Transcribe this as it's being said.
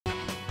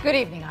Good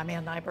evening, I'm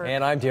Ann Nyberg.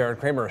 And I'm Darren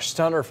Kramer. A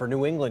stunner for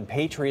New England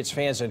Patriots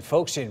fans and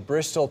folks in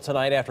Bristol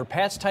tonight after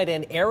Pats tight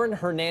end Aaron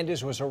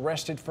Hernandez was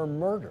arrested for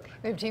murder.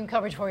 We have team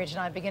coverage for you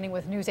tonight, beginning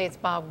with News 8's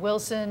Bob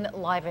Wilson,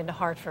 live in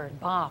Hartford.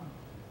 Bob.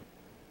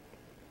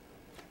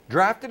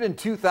 Drafted in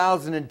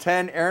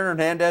 2010, Aaron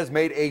Hernandez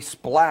made a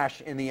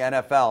splash in the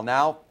NFL.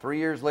 Now, 3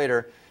 years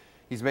later,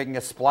 he's making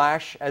a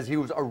splash as he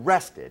was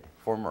arrested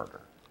for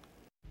murder.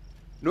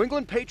 New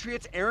England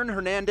Patriots Aaron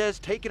Hernandez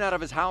taken out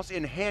of his house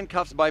in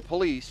handcuffs by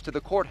police to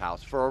the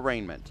courthouse for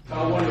arraignment.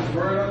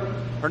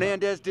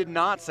 Hernandez did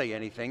not say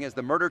anything as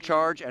the murder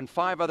charge and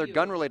 5 other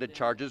gun-related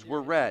charges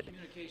were read.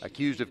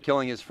 Accused of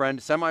killing his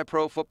friend,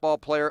 semi-pro football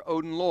player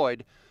Odin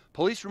Lloyd,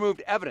 police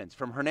removed evidence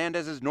from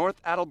Hernandez's North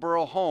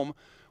Attleboro home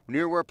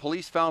near where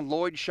police found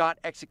Lloyd shot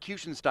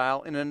execution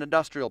style in an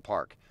industrial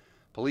park.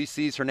 Police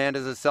seized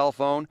Hernandez's cell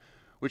phone,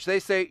 which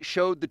they say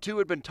showed the two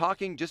had been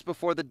talking just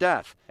before the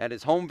death, and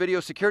his home video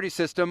security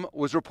system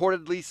was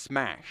reportedly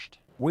smashed.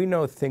 We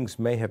know things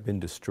may have been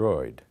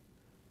destroyed.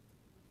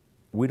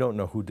 We don't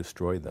know who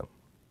destroyed them.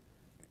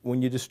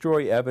 When you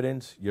destroy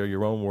evidence, you're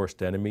your own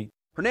worst enemy.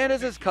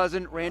 Hernandez's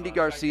cousin, Randy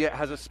Garcia,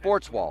 has a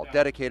sports wall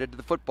dedicated to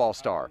the football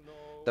star.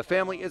 The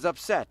family is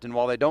upset, and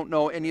while they don't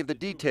know any of the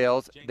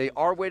details, they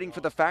are waiting for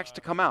the facts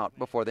to come out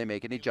before they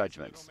make any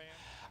judgments.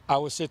 I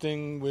was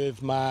sitting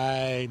with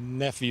my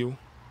nephew,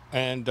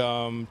 and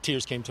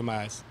tears came to my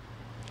eyes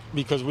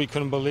because we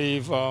couldn't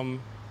believe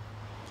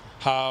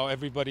how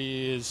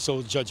everybody is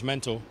so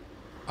judgmental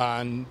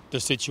on the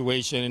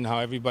situation and how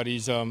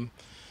everybody's,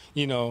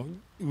 you know,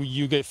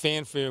 you get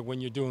fanfare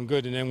when you're doing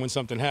good, and then when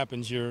something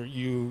happens,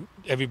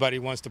 everybody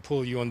wants to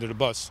pull you under the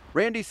bus.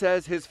 Randy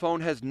says his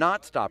phone has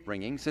not stopped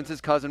ringing since his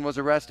cousin was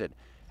arrested.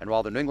 And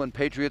while the New England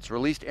Patriots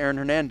released Aaron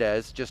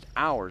Hernandez just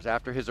hours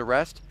after his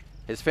arrest,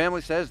 his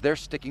family says they're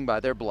sticking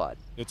by their blood.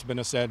 It's been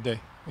a sad day.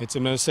 It's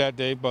been a sad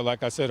day, but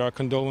like I said, our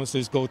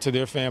condolences go to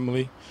their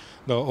family,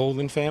 the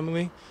Olin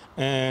family,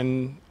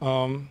 and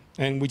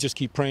we just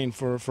keep praying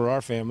for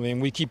our family,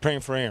 and we keep praying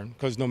for Aaron,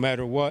 because no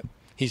matter what,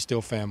 he's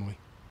still family.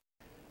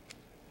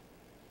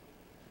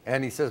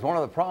 And he says one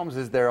of the problems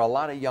is there are a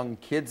lot of young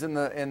kids in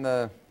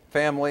the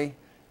family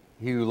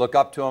who look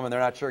up to him, and they're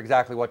not sure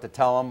exactly what to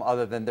tell him,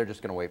 other than they're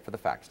just going to wait for the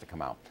facts to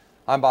come out.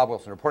 I'm Bob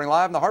Wilson, reporting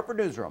live in the Hartford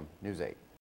Newsroom, News 8.